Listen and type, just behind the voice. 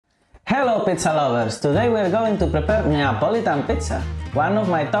Hello pizza lovers! Today we are going to prepare Neapolitan pizza, one of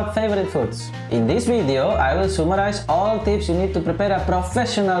my top favorite foods. In this video I will summarize all tips you need to prepare a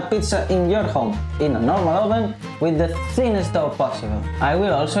professional pizza in your home, in a normal oven, with the thinnest dough possible. I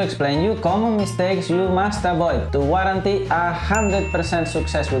will also explain you common mistakes you must avoid to guarantee 100%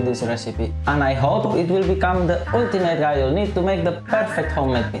 success with this recipe. And I hope it will become the ultimate guide you'll need to make the perfect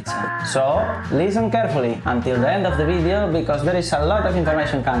homemade pizza. So listen carefully until the end of the video because there is a lot of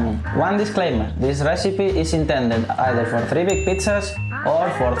information coming. One disclaimer, this recipe is intended either for 3 big pizzas or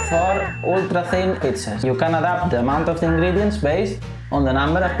for 4 ultra thin pizzas. You can adapt the amount of the ingredients based on the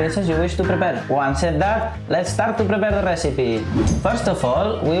number of pizzas you wish to prepare. Once said that, let's start to prepare the recipe. First of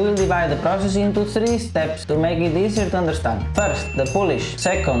all, we will divide the process into 3 steps to make it easier to understand. First, the Poolish.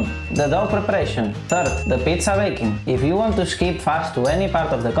 Second, the dough preparation. Third, the pizza baking. If you want to skip fast to any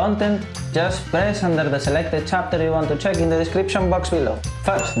part of the content, just press under the selected chapter you want to check in the description box below.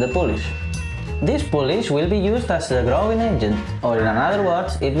 First, the Poolish. This Poolish will be used as a growing agent, or in other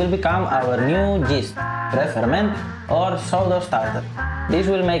words, it will become our new yeast, pre-ferment or sourdough starter. This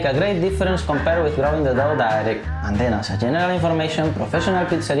will make a great difference compared with growing the dough direct. And then as a general information, professional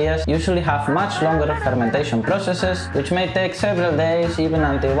pizzerias usually have much longer fermentation processes, which may take several days, even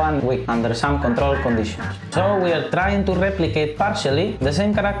until 1 week, under some controlled conditions. So we are trying to replicate partially the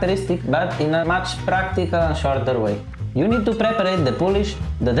same characteristic, but in a much practical and shorter way. You need to prepare the Poolish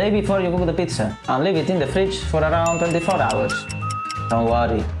the day before you cook the pizza and leave it in the fridge for around 24 hours. Don't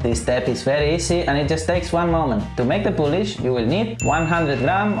worry, this step is very easy and it just takes 1 moment. To make the Poolish, you will need 100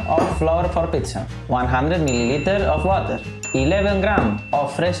 grams of flour for pizza, 100 milliliters of water, 11 grams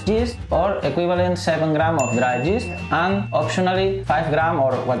of fresh yeast or equivalent 7 grams of dry yeast, and optionally 5 grams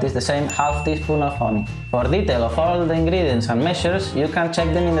or what is the same half teaspoon of honey. For detail of all the ingredients and measures, you can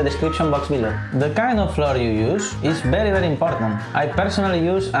check them in the description box below. The kind of flour you use is very important. I personally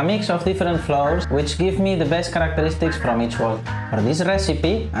use a mix of different flours which give me the best characteristics from each world. For this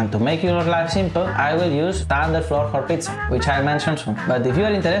recipe, and to make your life simple, I will use standard flour for pizza, which I'll mention soon. But if you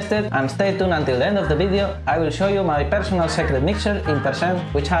are interested, and stay tuned until the end of the video, I will show you my personal secret mixture in percent,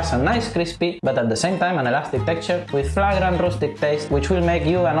 which has a nice crispy but at the same time an elastic texture with flagrant rustic taste, which will make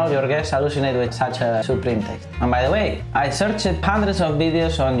you and all your guests hallucinate with such a supreme taste. And by the way, I searched hundreds of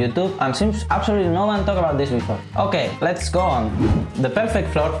videos on YouTube and seems absolutely no one talked about this before. Okay, let's go on. The perfect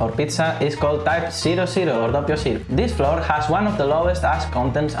flour for pizza is called type 00 or doppio zero. This flour has one of the lowest ash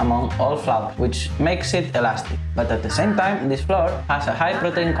contents among all flour, which makes it elastic. But at the same time, this flour has a high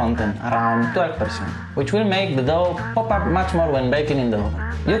protein content, around 12%, which will make the dough pop up much more when baking in the oven.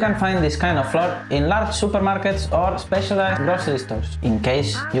 You can find this kind of flour in large supermarkets or specialized grocery stores. In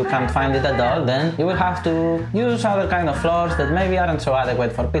case you can't find it at all, then you will have to use other kind of flours that maybe aren't so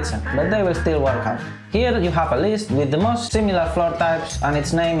adequate for pizza, but they will still work out. Here you have a list with the most similar flour types and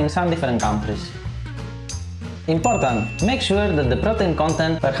its name in some different countries. Important! Make sure that the protein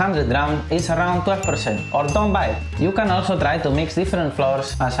content per 100 grams is around 12%, or don't buy it. You can also try to mix different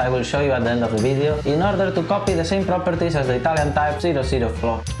flours, as I will show you at the end of the video, in order to copy the same properties as the Italian type 00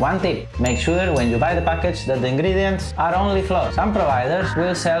 flour. One tip, make sure when you buy the package that the ingredients are only flour. Some providers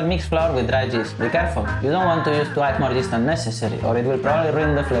will sell mixed flour with dry yeast. Be careful, you don't want to use twice more yeast than necessary, or it will probably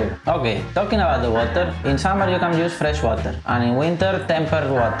ruin the flavor. Okay, talking about the water, in summer you can use fresh water, and in winter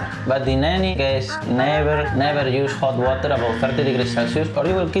tempered water. But in any case, never use hot water above 30 degrees Celsius or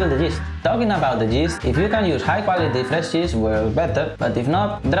you will kill the yeast. Talking about the yeast, if you can use high quality fresh yeast, well, better, but if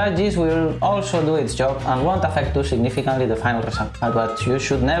not, dry yeast will also do its job and won't affect too significantly the final result. But what you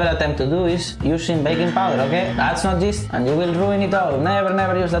should never attempt to do is using baking powder, okay? That's not yeast and you will ruin it all.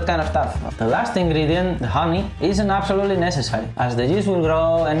 Never use that kind of stuff. The last ingredient, the honey, isn't absolutely necessary, as the yeast will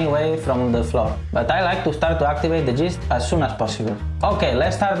grow anyway from the flour. But I like to start to activate the yeast as soon as possible. Okay,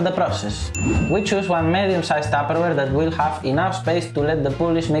 let's start the process. We choose one medium-sized Tupperware that will have enough space to let the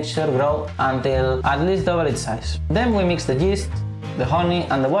Poolish mixture grow until at least double its size. Then we mix the yeast, the honey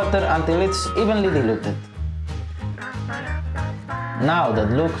and the water until it's evenly diluted. Now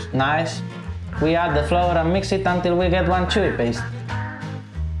that looks nice, we add the flour and mix it until we get one chewy paste.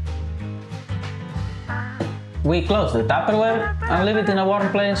 We close the Tupperware and leave it in a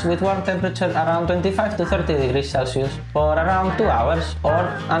warm place with warm temperature around 25 to 30 degrees Celsius for around 2 hours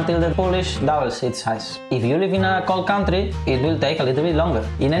or until the Poolish doubles its size. If you live in a cold country, it will take a little bit longer.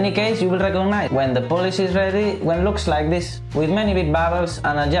 In any case, you will recognize when the Poolish is ready when it looks like this, with many big bubbles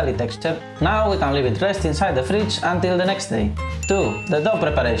and a jelly texture. Now we can leave it rest inside the fridge until the next day. 2. The dough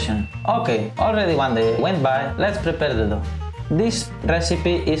preparation. Okay, already 1 day went by, let's prepare the dough. This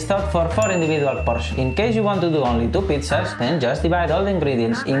recipe is thought for 4 individual portions. In case you want to do only 2 pizzas, then just divide all the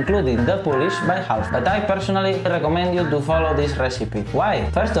ingredients, including the Poolish, by half. But I personally recommend you to follow this recipe. Why?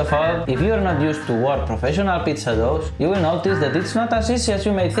 First of all, if you are not used to work professional pizza doughs, you will notice that it's not as easy as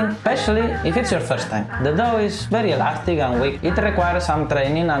you may think, especially if it's your first time. The dough is very elastic and weak. It requires some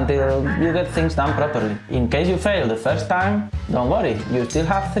training until you get things done properly. In case you fail the first time, don't worry, you still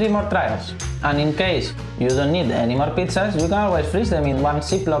have 3 more trials. And in case you don't need any more pizzas, you can always freeze them in one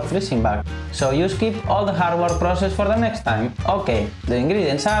Ziploc freezing bag. So you skip all the hard work process for the next time. Okay, the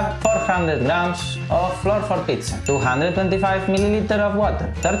ingredients are 400 grams of flour for pizza, 225 milliliters of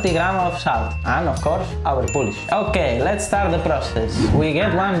water, 30 grams of salt, and of course our Poolish. Okay, let's start the process. We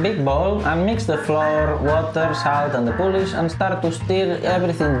get one big bowl and mix the flour, water, salt and the Poolish and start to stir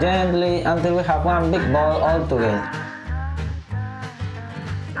everything gently until we have one big ball all together.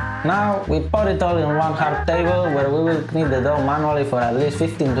 Now we pour it all in one hard table where we will knead the dough manually for at least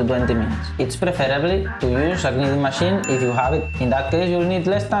 15 to 20 minutes. It's preferably to use a kneading machine if you have it. In that case you'll need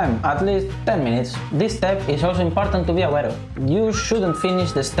less time, at least 10 minutes. This step is also important to be aware of. You shouldn't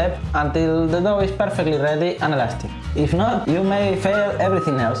finish the step until the dough is perfectly ready and elastic. If not, you may fail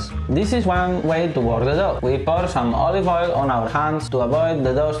everything else. This is one way to work the dough. We pour some olive oil on our hands to avoid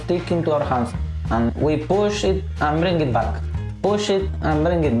the dough sticking to our hands, and we push it and bring it back. Push it and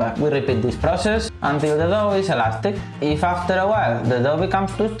bring it back. We repeat this process until the dough is elastic. If after a while the dough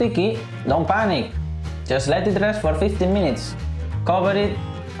becomes too sticky, don't panic. Just let it rest for 15 minutes. Cover it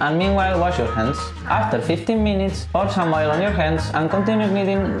and meanwhile wash your hands. After 15 minutes, pour some oil on your hands and continue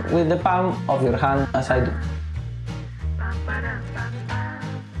kneading with the palm of your hand as I do.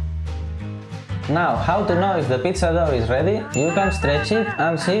 Now, how to know if the pizza dough is ready? You can stretch it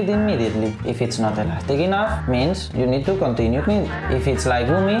and see it immediately. If it's not elastic enough, means you need to continue kneading. If it's like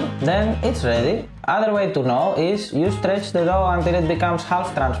gummy, then it's ready. Other way to know is you stretch the dough until it becomes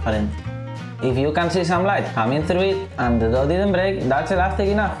half transparent. If you can see some light coming through it and the dough didn't break, that's elastic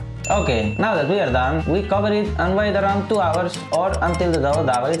enough. Okay, now that we are done, we cover it and wait around 2 hours or until the dough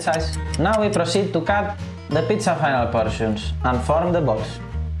doubles its size. Now we proceed to cut the pizza final portions and form the balls.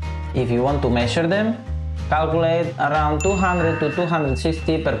 If you want to measure them, calculate around 200 to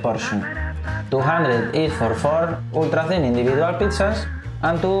 260 per portion. 200 is for 4 ultra thin individual pizzas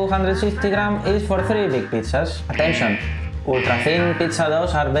and 260 grams is for 3 big pizzas. Attention! Ultra thin pizza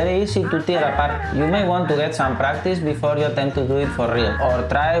doughs are very easy to tear apart. You may want to get some practice before you attempt to do it for real, or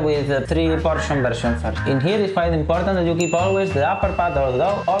try with the 3 portion version first. In here it's quite important that you keep always the upper part of the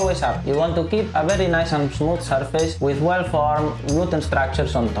dough always up. You want to keep a very nice and smooth surface with well-formed gluten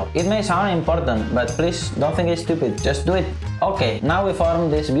structures on top. It may sound important, but please don't think it's stupid, just do it. Okay, now we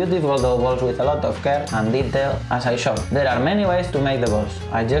form these beautiful dough balls with a lot of care and detail as I showed. There are many ways to make the balls.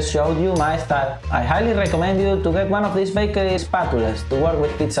 I just showed you my style. I highly recommend you to get one of these bakery spatulas to work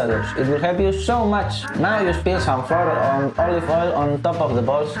with pizza doughs. It will help you so much. Now you spill some flour or olive oil on top of the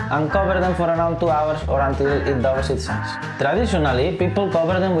balls and cover them for around 2 hours or until it doubles its size. Traditionally, people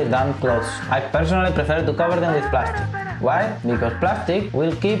cover them with damp cloths. I personally prefer to cover them with plastic. Why? Because plastic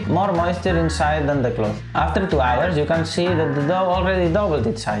will keep more moisture inside than the cloth. After 2 hours you can see that the dough already doubled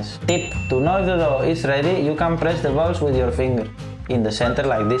its size. Tip: to know if the dough is ready, you can press the balls with your finger in the center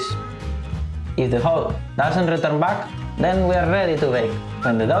like this. If the hole doesn't return back, then we are ready to bake.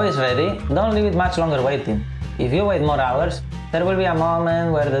 When the dough is ready, don't leave it much longer waiting. If you wait more hours, there will be a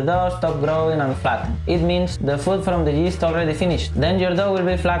moment where the dough stops growing and flatten. It means the food from the yeast already finished. Then your dough will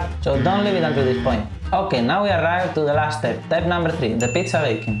be flat, so don't leave it until this point. Okay, now we arrive to the last step, step number 3, the pizza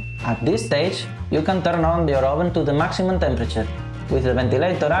baking. At this stage, you can turn on your oven to the maximum temperature, with the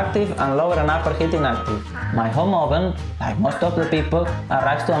ventilator active and lower and upper heating active. My home oven, like most of the people,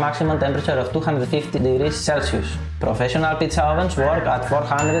 arrives to a maximum temperature of 250 degrees Celsius. Professional pizza ovens work at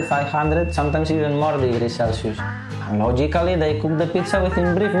 400, 500, sometimes even more degrees Celsius. And logically, they cook the pizza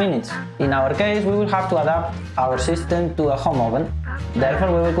within brief minutes. In our case, we will have to adapt our system to a home oven. Therefore,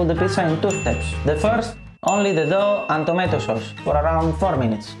 we will cook the pizza in 2 steps. The first, only the dough and tomato sauce for around 4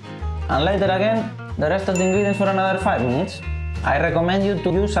 minutes. And later again, the rest of the ingredients for another 5 minutes. I recommend you to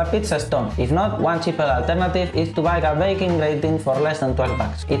use a pizza stone. If not, one cheaper alternative is to buy a baking grating for less than 12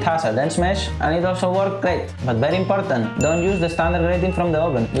 bucks. It has a dense mesh and it also works great. But very important, don't use the standard grating from the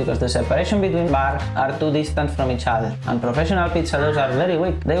oven, because the separation between bars are too distant from each other. And professional pizza doughs are very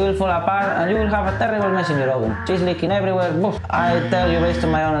weak. They will fall apart and you will have a terrible mess in your oven. Cheese leaking everywhere. Boof. I tell you based on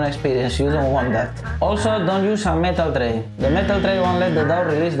my own experience, you don't want that. Also, don't use a metal tray. The metal tray won't let the dough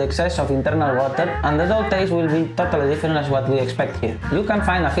release the excess of internal water and the dough taste will be totally different as what we expect. expect here. You can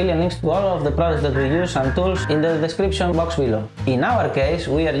find affiliate links to all of the products that we use and tools in the description box below. In our case,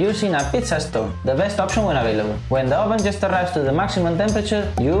 we are using a pizza stone, the best option when available. When the oven just arrives to the maximum temperature,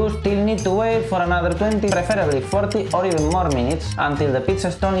 you still need to wait for another 20, preferably 40 or even more minutes until the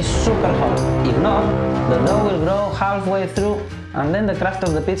pizza stone is super hot. If not, the dough will grow halfway through and then the crust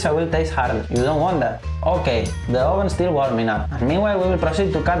of the pizza will taste harder. You don't want that. Okay, the oven's still warming up, and meanwhile we will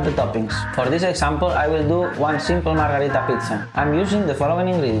proceed to cut the toppings. For this example, I will do one simple margarita pizza. I'm using the following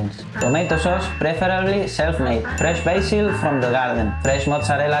ingredients: tomato sauce, preferably self-made, fresh basil from the garden, fresh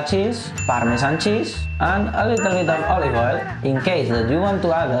mozzarella cheese, parmesan cheese, and a little bit of olive oil. In case that you want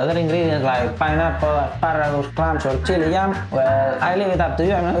to add other ingredients like pineapple, asparagus, clams or chili jam, well, I leave it up to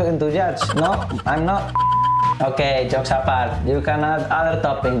you, I'm not going to judge. No, I'm not. Okay, jokes apart, you can add other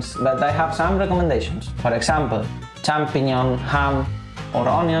toppings, but I have some recommendations. For example, champignon, ham or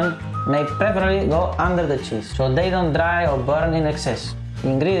onion may preferably go under the cheese, so they don't dry or burn in excess.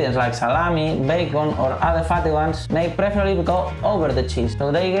 Ingredients like salami, bacon or other fatty ones may preferably go over the cheese,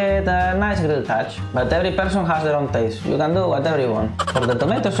 so they get a nice grilled touch. But every person has their own taste, you can do whatever you want. For the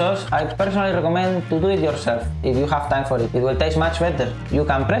tomato sauce, I personally recommend to do it yourself, if you have time for it. It will taste much better. You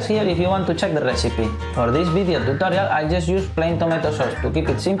can press here if you want to check the recipe. For this video tutorial, I just use plain tomato sauce to keep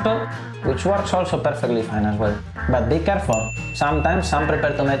it simple, which works also perfectly fine as well. But be careful, sometimes some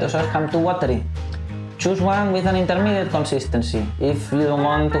prepared tomato sauce come too watery. Choose one with an intermediate consistency, if you don't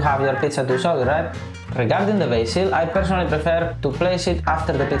want to have your pizza too soggy, right? Regarding the basil, I personally prefer to place it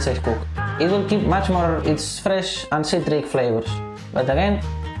after the pizza is cooked. It will keep much more its fresh and citric flavors. But again,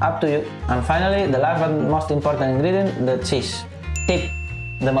 up to you. And finally, the last but most important ingredient, the cheese. Tip: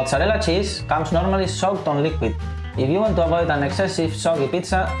 the mozzarella cheese comes normally soaked on liquid. If you want to avoid an excessive soggy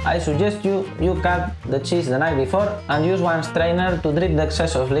pizza, I suggest you cut the cheese the night before and use one strainer to drip the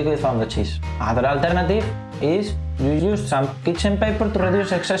excess of liquid from the cheese. Other alternative is you use some kitchen paper to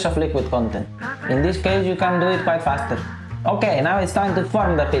reduce excess of liquid content. In this case, you can do it quite faster. Okay, now it's time to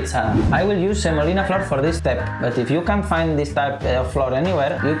form the pizza. I will use semolina flour for this step, but if you can't find this type of flour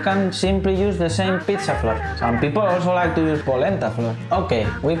anywhere, you can simply use the same pizza flour. Some people also like to use polenta flour. Okay,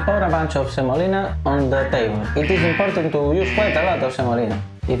 we pour a bunch of semolina on the table. It is important to use quite a lot of semolina.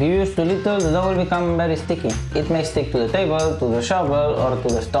 If you use too little, the dough will become very sticky. It may stick to the table, to the shovel or to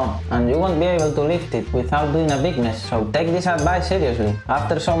the stone, and you won't be able to lift it without doing a big mess, so take this advice seriously.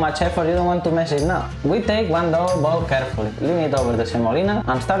 After so much effort, you don't want to mess it now. We take one dough ball carefully, lean it over the semolina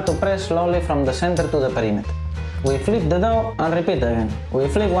and start to press slowly from the center to the perimeter. We flip the dough and repeat again. We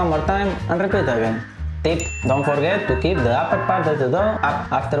flip one more time and repeat again. Tip: don't forget to keep the upper part of the dough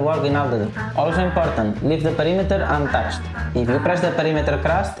up after working out the dough. Also important, leave the perimeter untouched. If you press the perimeter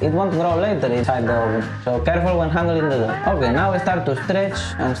crust, it won't grow later inside the oven, so careful when handling the dough. Okay, now we start to stretch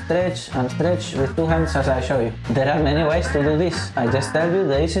and stretch and stretch with two hands as I show you. There are many ways to do this. I just tell you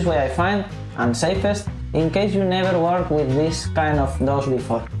the easiest way I find and safest in case you never worked with this kind of doughs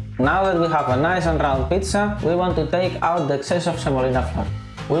before. Now that we have a nice and round pizza, we want to take out the excess of semolina flour.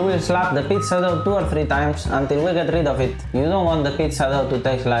 We will slap the pizza dough 2 or 3 times until we get rid of it. You don't want the pizza dough to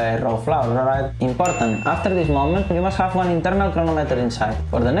taste like raw flour, right? Important, after this moment you must have one internal chronometer inside.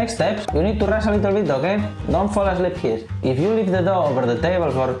 For the next steps, you need to rush a little bit, okay? Don't fall asleep here. If you leave the dough over the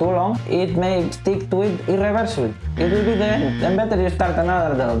table for too long, it may stick to it irreversibly. It will be the end, then better you start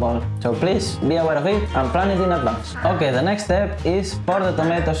another dough ball. So please, be aware of it and plan it in advance. Okay, the next step is pour the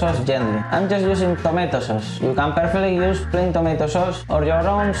tomato sauce gently. I'm just using tomato sauce. You can perfectly use plain tomato sauce or your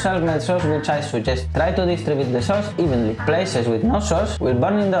own self-made sauce, which I suggest. Try to distribute the sauce evenly. Places with no sauce will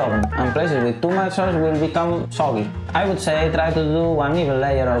burn in the oven, and places with too much sauce will become soggy. I would say try to do one even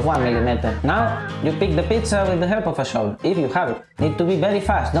layer of 1 mm. Now, you pick the pizza with the help of a shovel, if you have it. Need to be very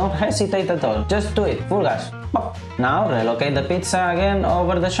fast, don't hesitate at all. Just do it, full gas. Pop. Now, relocate the pizza again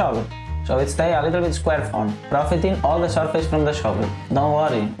over the shovel, so it stays a little bit square form, profiting all the surface from the shovel. Don't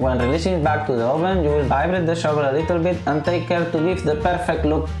worry, when releasing it back to the oven, you will vibrate the shovel a little bit and take care to give the perfect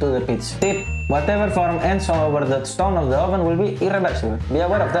look to the pizza. Tip: whatever form ends over the stone of the oven will be irreversible. Be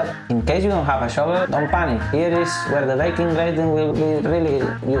aware of that. In case you don't have a shovel, don't panic. Here is where the baking grating will be really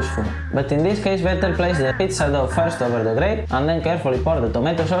useful. But in this case, better place the pizza dough first over the grate and then carefully pour the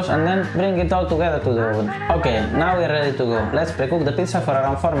tomato sauce and then bring it all together to the oven. Okay, now we're ready to go. Let's pre-cook the pizza for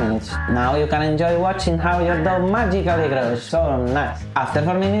around 4 minutes. Now you can enjoy watching how your dough magically grows. So nice. After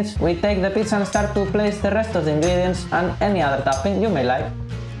 4 minutes, we take the pizza and start to place the rest of the ingredients and any other topping you may like.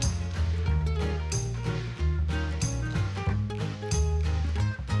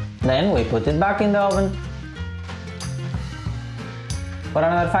 Then we put it back in the oven for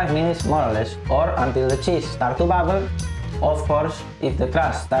another 5 minutes more or less, or until the cheese starts to bubble Of course, if the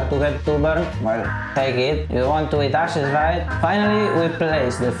crust starts to get too burnt, well, take it. You want to eat ashes, right? Finally, we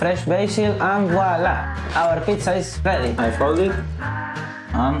place the fresh basil and voila! Our pizza is ready. I fold it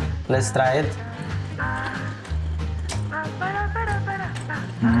and let's try it.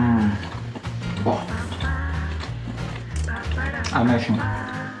 Oh. Amazing.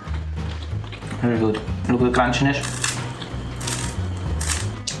 Very good. Look at the crunchiness.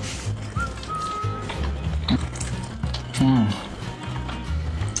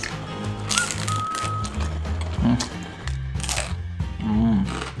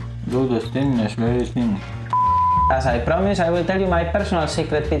 Look at the thinness, very thin. As I promised, I will tell you my personal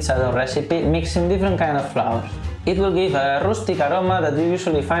secret pizza dough recipe mixing different kind of flours. It will give a rustic aroma that you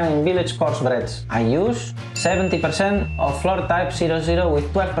usually find in village coarse breads. I use 70% of flour type 00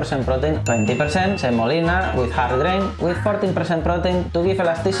 with 12% protein, 20% semolina with hard grain with 14% protein to give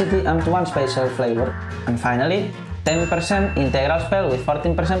elasticity and one special flavor. And finally, 10% integral spell with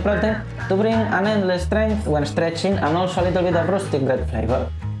 14% protein to bring an endless strength when stretching and also a little bit of rustic bread flavor.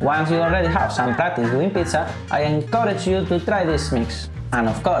 Once you already have some practice doing pizza, I encourage you to try this mix. And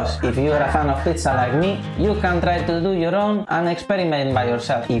of course, if you are a fan of pizza like me, you can try to do your own and experiment by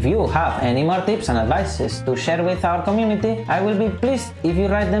yourself. If you have any more tips and advices to share with our community, I will be pleased if you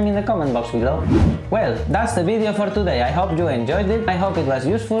write them in the comment box below. Well, that's the video for today. I hope you enjoyed it. I hope it was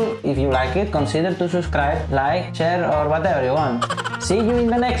useful. If you like it, consider to subscribe, like, share or whatever you want. See you in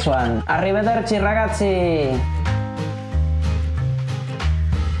the next one. Arrivederci ragazzi!